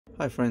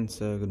Hi friends,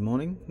 good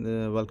morning.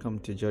 Welcome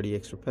to Jody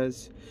X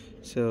Repairs.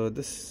 So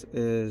this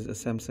is a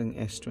Samsung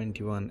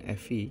S21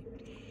 FE.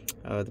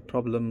 The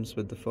problems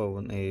with the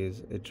phone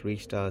is it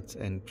restarts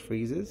and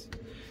freezes.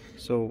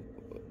 So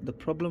the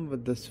problem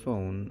with this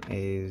phone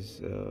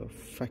is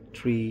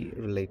factory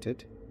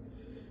related,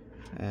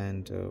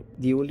 and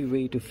the only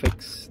way to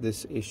fix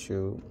this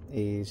issue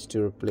is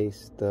to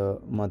replace the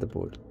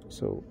motherboard.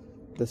 So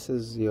this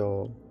is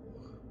your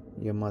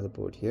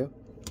motherboard here.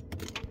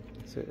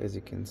 So as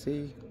you can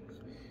see,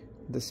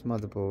 this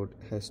motherboard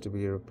has to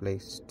be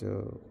replaced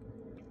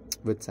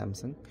with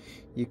Samsung.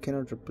 You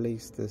cannot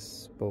replace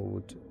this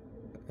board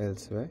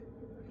elsewhere.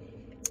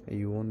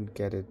 You won't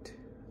get it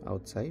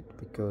outside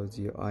because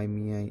your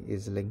IMEI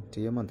is linked to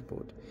your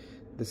motherboard.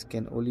 This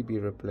can only be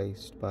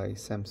replaced by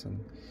Samsung.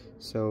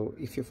 So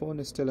if your phone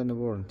is still under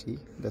warranty,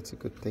 that's a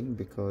good thing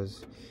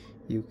because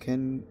you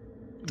can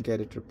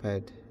get it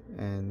repaired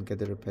and get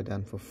the repair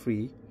done for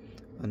free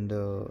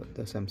under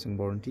the Samsung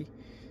warranty.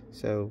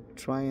 So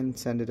try and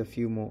send it a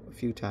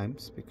few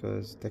times,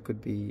 because there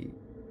could be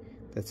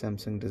that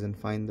Samsung doesn't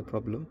find the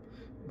problem,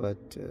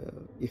 but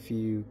if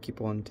you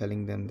keep on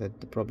telling them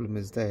that the problem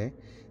is there,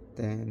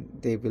 then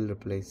they will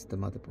replace the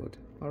motherboard.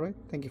 Alright,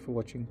 thank you for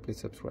watching. Please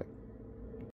subscribe.